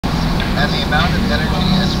amount of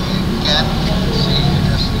energy, as we again can see in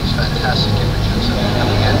these fantastic images that are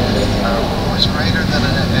coming in, was greater than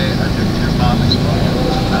a nuclear bomb explosion.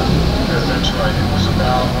 That's right. It was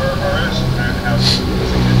about, our estimate has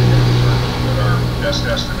significant, but our best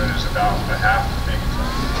estimate is about a half a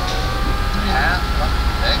megaton. Half a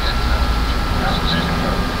megaton. Half a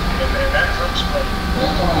megaton. And that comes from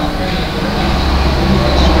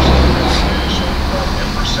from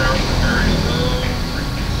infrasound, the very low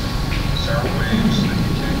frequency sound waves that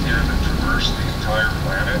you can hear that traverse the entire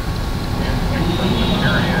planet, and from the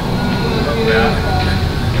period of that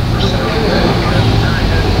infrasound period,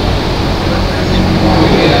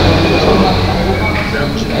 that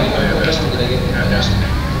was one way of estimating that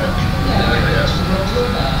estimate. That was one way of estimates.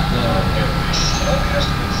 And all the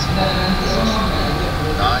estimates.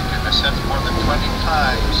 My goodness, that's more than 20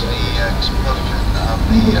 times the explosion of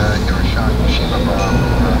the Hiroshima bomb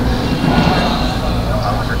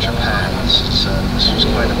over Japan. This was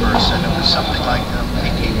quite a burst, and it was something like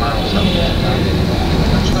 18 miles up.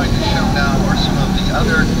 I'm going to show now some of the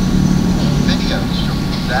other videos from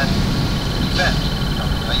that event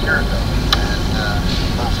a year ago. And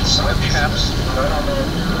both the webcasts. I don't know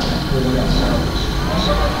if you're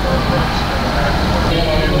some of our friends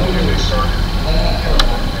and they started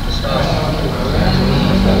in the sky.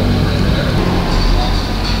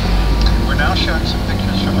 We're now showing some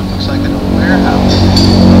pictures from what looks like an old warehouse.